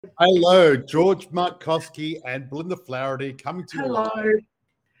Hello, George Markoski and Belinda Flaherty coming to you. Hello.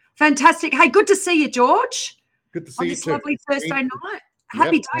 Fantastic. Hey, good to see you, George. Good to see you this too. Lovely Thursday night.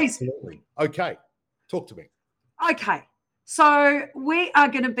 Happy days. Absolutely. Okay, talk to me. Okay, so we are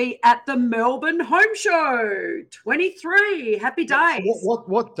going to be at the Melbourne Home Show 23. Happy days.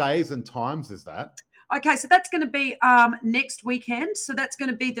 What days and times is that? Okay, so that's going to be next weekend. So that's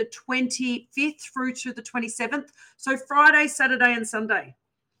going to be the 25th through to the 27th. So Friday, Saturday and Sunday.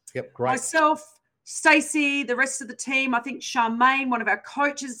 Yep, great. Myself, Stacey, the rest of the team, I think Charmaine, one of our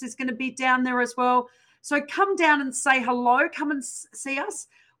coaches, is going to be down there as well. So come down and say hello. Come and see us.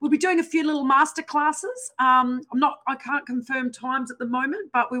 We'll be doing a few little master classes. I can't confirm times at the moment,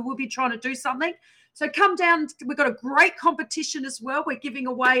 but we will be trying to do something. So come down. We've got a great competition as well. We're giving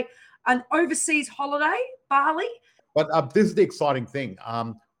away an overseas holiday, Bali. But this is the exciting thing.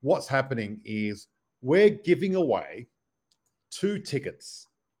 What's happening is we're giving away 2 tickets.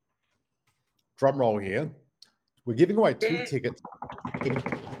 Drum roll here. We're giving away 2 tickets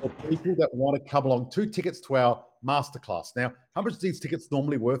for people that want to come along. 2 tickets to our masterclass. Now, how much are these tickets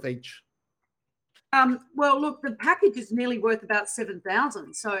normally worth each? Well, look, the package is nearly worth about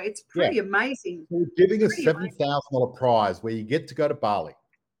 $7,000, so it's pretty amazing. So we're giving a $7,000 prize where you get to go to Bali.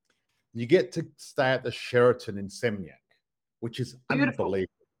 You get to stay at the Sheraton in Seminyak, which is unbelievable.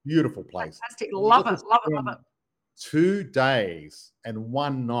 Beautiful place. Fantastic. Love it. 2 days and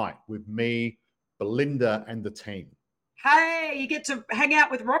 1 night with me, Belinda, and the team. Hey, you get to hang out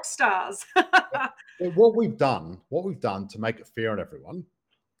with rock stars. What we've done to make it fair on everyone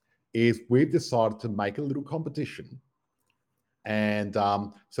is we've decided to make a little competition, and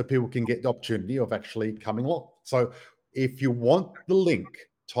so people can get the opportunity of actually coming along. So if you want the link,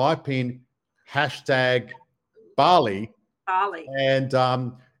 type in #Bali, and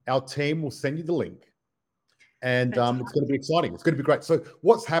our team will send you the link. And it's going to be exciting. It's going to be great. So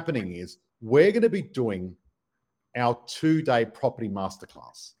what's happening is we're going to be doing our 2-day property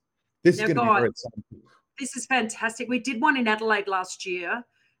masterclass. This is going to be very exciting. This is fantastic. We did one in Adelaide last year,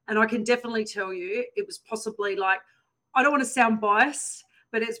 and I can definitely tell you it was possibly I don't want to sound biased,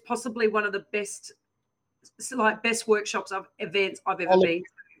 but it's possibly one of the best workshops events I've ever been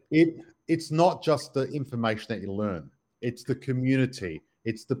to. It's not just the information that you learn. It's the community.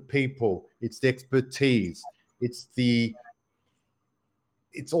 It's the people. It's the expertise. It's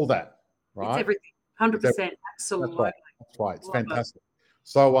all that, right? It's everything. 100%. Absolutely. That's right. It's fantastic.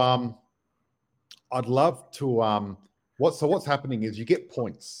 So I'd love to what's happening is you get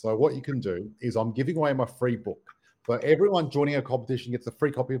points. So what you can do is I'm giving away my free book. So everyone joining our competition gets a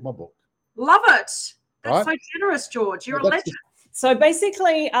free copy of my book. Love it. That's so generous, George. You're a legend. So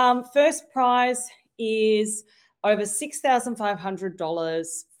basically, first prize is over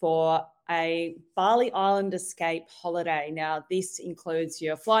 $6,500 for a Bali Island escape holiday. Now, this includes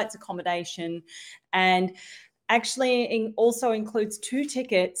your flights, accommodation, and actually also includes 2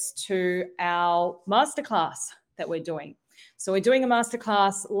 tickets to our masterclass that we're doing. So we're doing a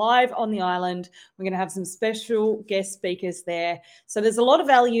masterclass live on the island. We're going to have some special guest speakers there. So there's a lot of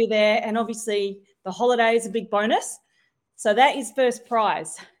value there. And obviously the holiday is a big bonus. So that is first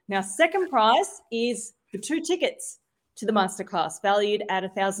prize. Now, second prize is the 2 tickets to the masterclass, valued at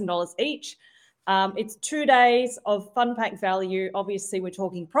 $1,000 each. It's 2 days of fun pack value. Obviously, we're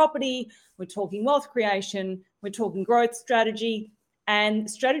talking property, we're talking wealth creation, we're talking growth strategy,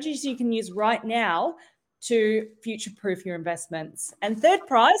 and strategies you can use right now to future-proof your investments. And third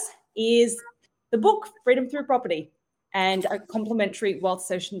prize is the book, Freedom Through Property, and a complimentary wealth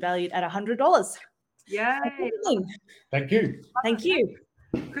session valued at $100. Yay. Thank you. Thank you.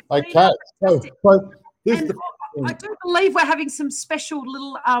 Okay. So I do believe we're having some special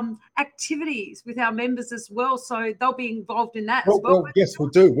little activities with our members as well, so they'll be involved in that as well. Yes, we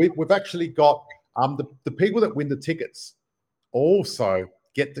do. We've actually got the people that win the tickets also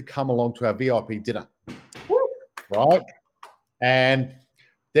get to come along to our VIP dinner, right? And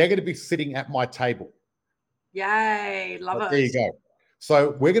they're going to be sitting at my table. Yay, love it. There you go.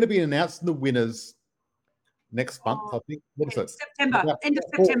 So we're going to be announcing the winners next month, I think. What is it? September, end of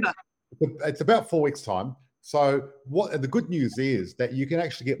September. It's about 4 weeks' time. So the good news is that you can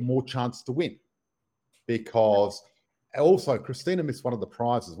actually get more chance to win, because also Christina missed one of the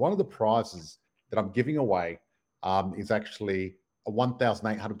prizes. One of the prizes that I'm giving away is actually a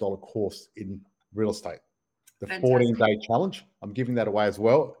 $1,800 course in real estate. The 14-day challenge. I'm giving that away as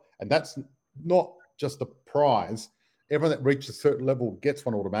well. And that's not just a prize. Everyone that reaches a certain level gets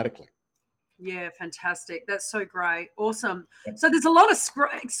one automatically. Yeah, fantastic. That's so great. Awesome. So there's a lot of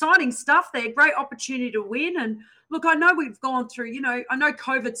exciting stuff there. Great opportunity to win. And look, I know we've gone through, I know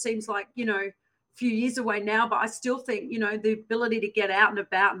COVID seems like, few years away now, but I still think, you know, the ability to get out and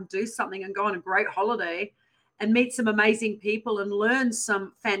about and do something and go on a great holiday and meet some amazing people and learn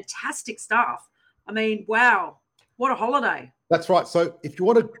some fantastic stuff. I mean, wow, what a holiday. That's right. So if you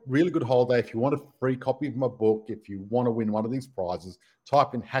want a really good holiday, if you want a free copy of my book, if you want to win one of these prizes,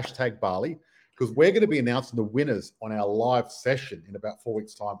 type in #Bali, because we're going to be announcing the winners on our live session in about 4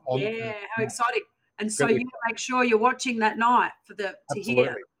 weeks' time. Yeah, how exciting. And so you make sure you're watching that night for the to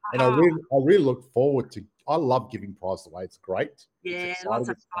hear. And I really look forward to, I love giving prizes away. It's great. Yeah, lots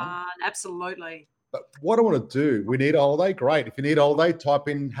of fun. Absolutely. But what I want to do, we need a holiday. Great. If you need a holiday, type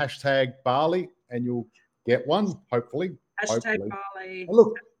in #Bali and you'll get one, hopefully. #Bali. And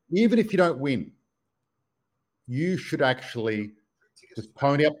look, even if you don't win, you should actually just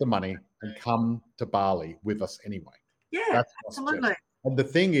pony up the money and come to Bali with us anyway. Yeah, absolutely. And the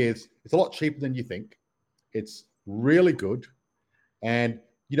thing is, it's a lot cheaper than you think. It's really good. And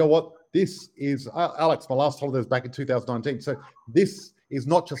you know what? This is, Alex, my last holiday was back in 2019. So this is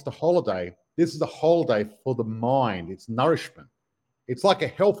not just a holiday. This is a holiday for the mind. It's nourishment. It's like a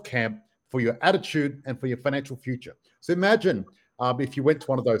health camp for your attitude and for your financial future. So imagine if you went to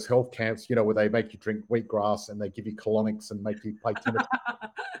one of those health camps, you know, where they make you drink wheatgrass and they give you colonics and make you play tennis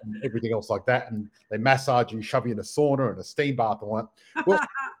and everything else like that. And they massage you, shove you in a sauna and a steam bath and all that. Well,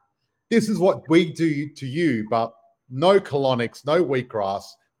 this is what we do to you, but no colonics, no wheatgrass,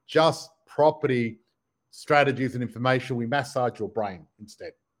 just property strategies and information. We massage your brain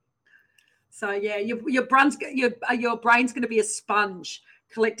instead. So yeah, your brain's going to be a sponge,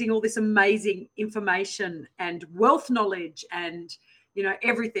 collecting all this amazing information and wealth knowledge and, you know,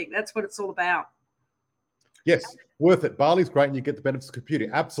 everything. That's what it's all about. Yes, worth it. Bali's great and you get the benefits of computing.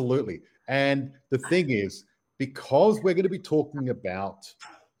 Absolutely. And the thing is, because we're going to be talking about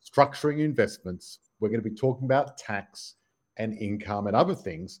structuring investments, we're going to be talking about tax and income and other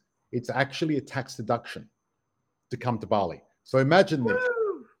things, it's actually a tax deduction to come to Bali. So imagine this.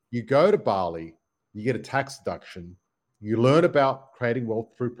 You go to Bali, you get a tax deduction, you learn about creating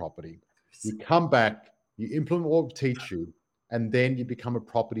wealth through property, you come back, you implement what we teach you, and then you become a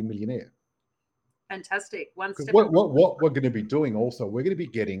property millionaire. Fantastic. One step. What we're going to be doing also, we're going to be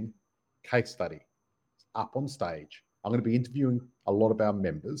getting case study up on stage. I'm going to be interviewing a lot of our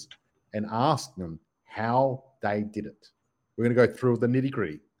members and ask them how they did it. We're going to go through the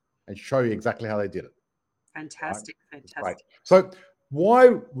nitty-gritty and show you exactly how they did it. Fantastic. Right? Fantastic. Right. So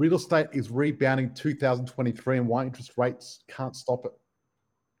why real estate is rebounding 2023 and why interest rates can't stop it,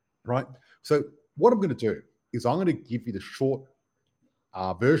 right? So what I'm going to do is I'm going to give you the short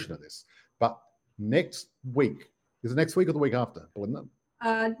version of this, but next week, is it next week or the week after, Belinda?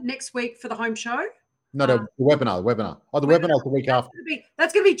 Next week for the home show? No, the webinar. Oh, the webinar's the week after.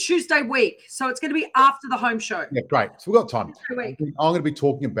 That's going to be Tuesday week. So it's going to be after the home show. Yeah, great. So we've got time. I'm going to be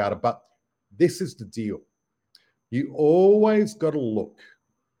talking about it, but this is the deal. You always got to look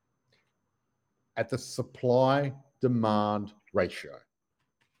at the supply-demand ratio.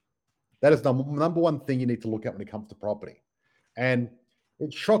 That is the number one thing you need to look at when it comes to property. And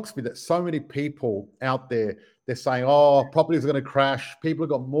it shocks me that so many people out there, they're saying, oh, properties are going to crash. People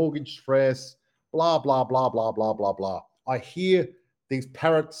have got mortgage stress, blah, blah, blah, blah, blah, blah, blah. I hear these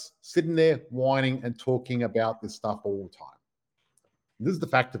parrots sitting there whining and talking about this stuff all the time. This is the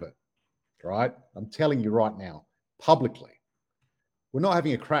fact of it, right? I'm telling you right now, publicly, we're not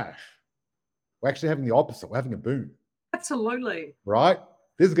having a crash. We're actually having the opposite. We're having a boom. Absolutely. Right?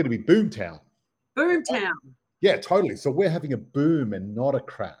 This is going to be boom town. Boom town. Yeah, totally. So we're having a boom and not a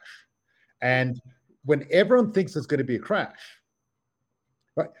crash. And when everyone thinks there's going to be a crash,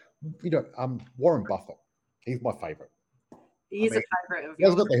 right? You know, Warren Buffett, he's my favorite. He is a favorite of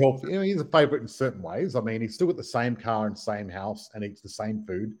yours. He's got the health. You know, he's a favorite in certain ways. I mean, he's still got the same car and same house and eats the same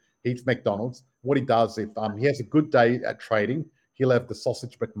food. He eats McDonald's. What he does, if he has a good day at trading, he'll have the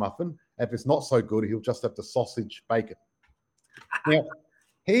sausage McMuffin. If it's not so good, he'll just have the sausage bacon. Now,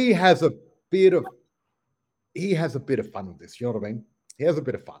 he has a bit of fun with this. You know what I mean? He has a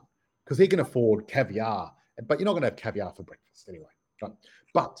bit of fun because he can afford caviar, but you're not going to have caviar for breakfast anyway. Right?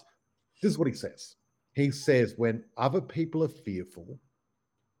 But this is what he says. He says, when other people are fearful,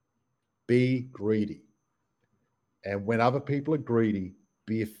 be greedy. And when other people are greedy,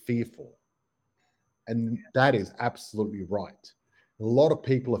 be fearful. And that is absolutely right. A lot of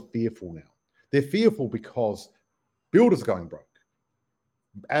people are fearful now. They're fearful because builders are going broke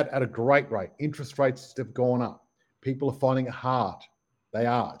at a great rate. Interest rates have gone up. People are finding it hard. They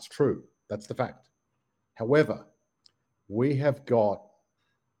are. It's true. That's the fact. However, we have got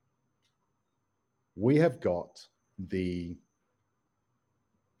the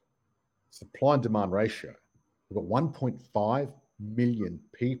supply and demand ratio. We've got 1.5 million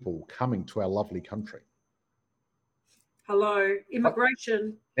people coming to our lovely country. Hello,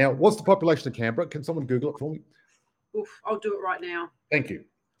 immigration. Now, what's the population of Canberra? Can someone Google it for me? Oof, I'll do it right now. Thank you.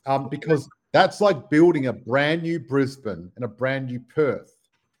 Because that's like building a brand new Brisbane and a brand new Perth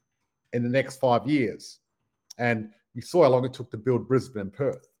in the next 5 years. And you saw how long it took to build Brisbane and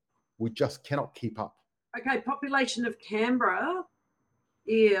Perth. We just cannot keep up. Okay, population of Canberra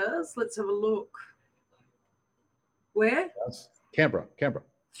is, let's have a look. Where? Yes. Canberra.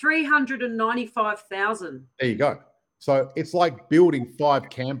 395,000. There you go. So it's like building 5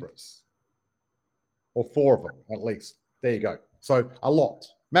 Canberras, or 4 of them at least. There you go. So a lot.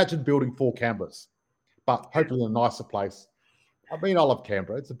 Imagine building 4 Canberras, but hopefully in a nicer place. I mean, I love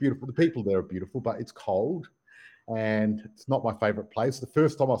Canberra. It's beautiful. The people there are beautiful, but it's cold and it's not my favorite place. The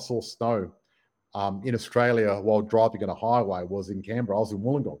first time I saw snow in Australia while driving on a highway was in Canberra. I was in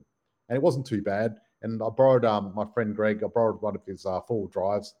Wollongong and it wasn't too bad. And I borrowed my friend Greg, I borrowed one of his 4-wheel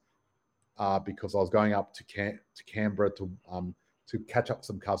drives because I was going up to Canberra to catch up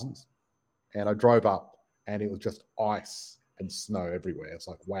some cousins. And I drove up and it was just ice and snow everywhere. It's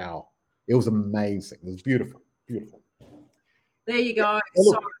like, wow. It was amazing. It was beautiful. There you go.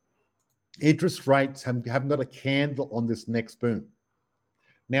 Well, look, interest rates haven't got a candle on this next boom.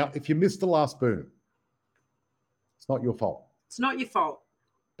 Now, if you missed the last boom, it's not your fault. It's not your fault.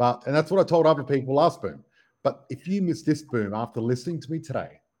 And that's what I told other people last boom. But if you missed this boom after listening to me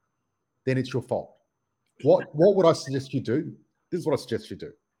today, then it's your fault. What would I suggest you do? This is what I suggest you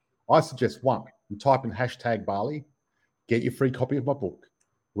do. I suggest, 1, you type in #Bali, get your free copy of my book,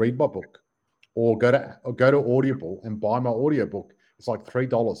 read my book, or go to Audible and buy my audiobook. It's like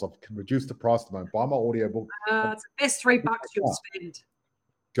 $3. I can reduce the price to buy my audiobook. It's the best $3 you'll spend.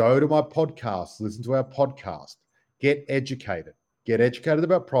 Go to my podcast, listen to our podcast, get educated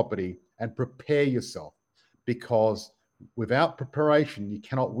about property and prepare yourself, because without preparation, you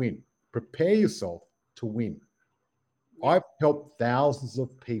cannot win. Prepare yourself to win. I've helped thousands of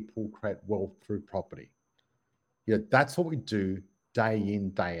people create wealth through property. That's what we do day in,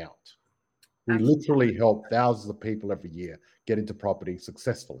 day out. We literally help thousands of people every year get into property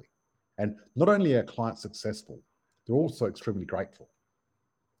successfully. And not only are clients successful, they're also extremely grateful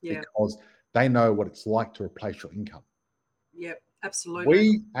because they know what it's like to replace your income. Yep, absolutely.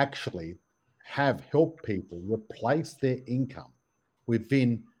 We actually have helped people replace their income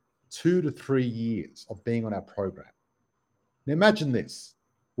within 2 to 3 years of being on our program. Now imagine this,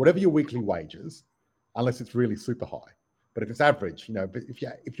 whatever your weekly wages, unless it's really super high, but if it's average,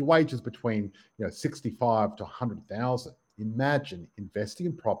 if your wage is between 65 to 100,000, imagine investing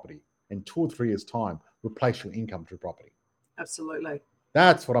in property in 2 or 3 years' time, replace your income through property. Absolutely.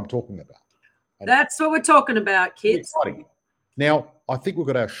 That's what I'm talking about. And that's what we're talking about, kids. Now, I think we've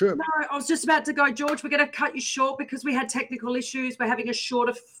got our shirt. No, I was just about to go, George. We're going to cut you short because we had technical issues. We're having a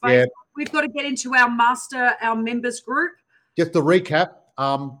shorter phase. Yeah. We've got to get into our members group. Just to recap,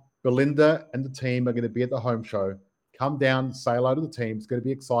 Belinda and the team are going to be at the home show. Come down, say hello to the team. It's going to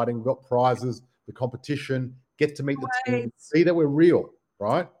be exciting. We've got prizes, the competition, get to meet the team, see that we're real,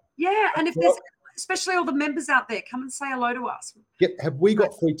 right? Yeah, and if there's, especially all the members out there, come and say hello to us. Have we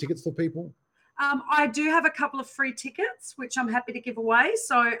got free tickets for people? I do have a couple of free tickets, which I'm happy to give away.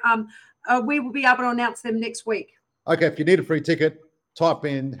 So we will be able to announce them next week. Okay, if you need a free ticket, type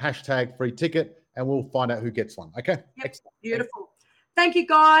in #free ticket and we'll find out who gets one. Okay? Yep. Beautiful. Thank you,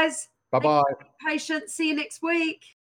 guys. Bye-bye. Patient. See you next week.